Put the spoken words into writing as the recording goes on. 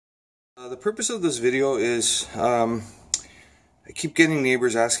The purpose of this video is I keep getting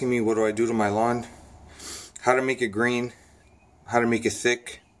neighbors asking me what do I do to my lawn, how to make it green, how to make it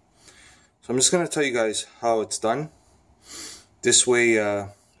thick. So I'm just going to tell you guys how it's done. This way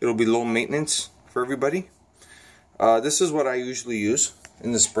it'll be low maintenance for everybody. This is what I usually use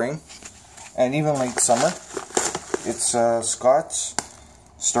in the spring and even late summer. It's Scott's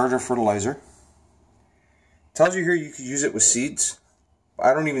starter fertilizer. It tells you here you can use it with seeds.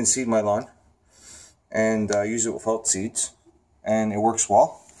 I don't even seed my lawn, and I use it without seeds, and it works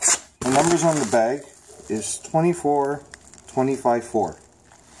well. The numbers on the bag is 24, 25, 4.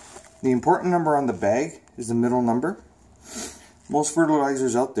 The important number on the bag is the middle number. Most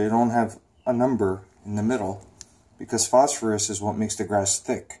fertilizers out there don't have a number in the middle because phosphorus is what makes the grass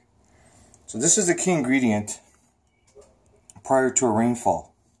thick. So this is the key ingredient prior to a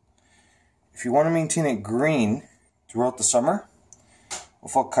rainfall. If you want to maintain it green throughout the summer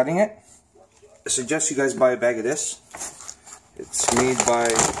without cutting it, I suggest you guys buy a bag of this. It's made by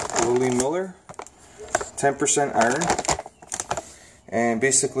Lily Miller, 10% iron, and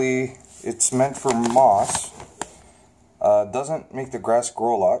basically it's meant for moss. Doesn't make the grass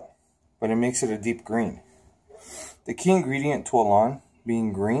grow a lot, but it makes it a deep green. The key ingredient to a lawn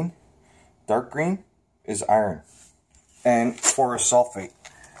being green, dark green, is iron and ferrous sulfate.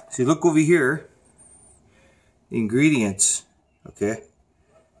 So you look over here, the ingredients, okay,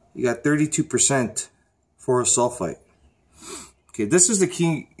 you got 32% ferrous sulfate. Okay, this is the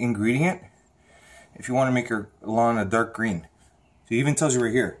key ingredient if you want to make your lawn a dark green. So it even tells you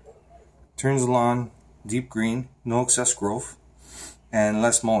right here, turns the lawn deep green, no excess growth, and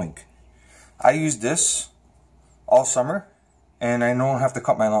less mowing. I use this all summer, and I don't have to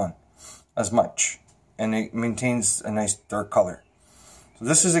cut my lawn as much, and it maintains a nice dark color. So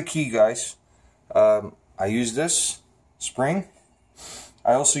this is a key, guys. I use this spring.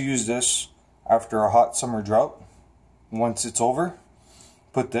 I also use this after a hot summer drought. Once it's over,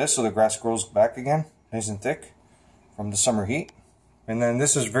 put this so the grass grows back again, nice and thick from the summer heat. And then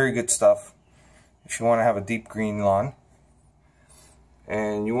this is very good stuff if you want to have a deep green lawn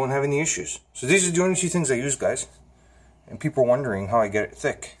and you won't have any issues. So these are the only two things I use, guys. And people are wondering how I get it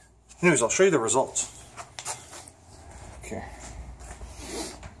thick. Anyways, I'll show you the results. Okay.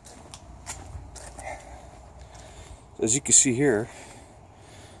 As you can see here,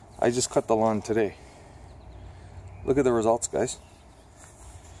 I just cut the lawn today. Look at the results, guys.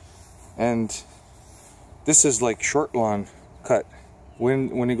 And this is like short lawn cut.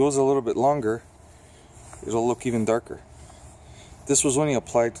 When it goes a little bit longer, it'll look even darker. This was only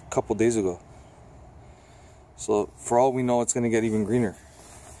applied a couple days ago. So for all we know, it's going to get even greener.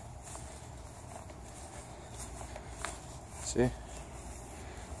 See?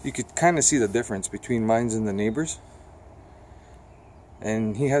 You could kind of see the difference between mine and the neighbor's.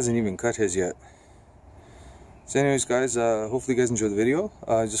 And he hasn't even cut his yet. So anyways, guys, hopefully you guys enjoyed the video.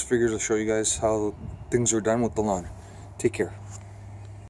 I just figured to show you guys how things are done with the lawn. Take care.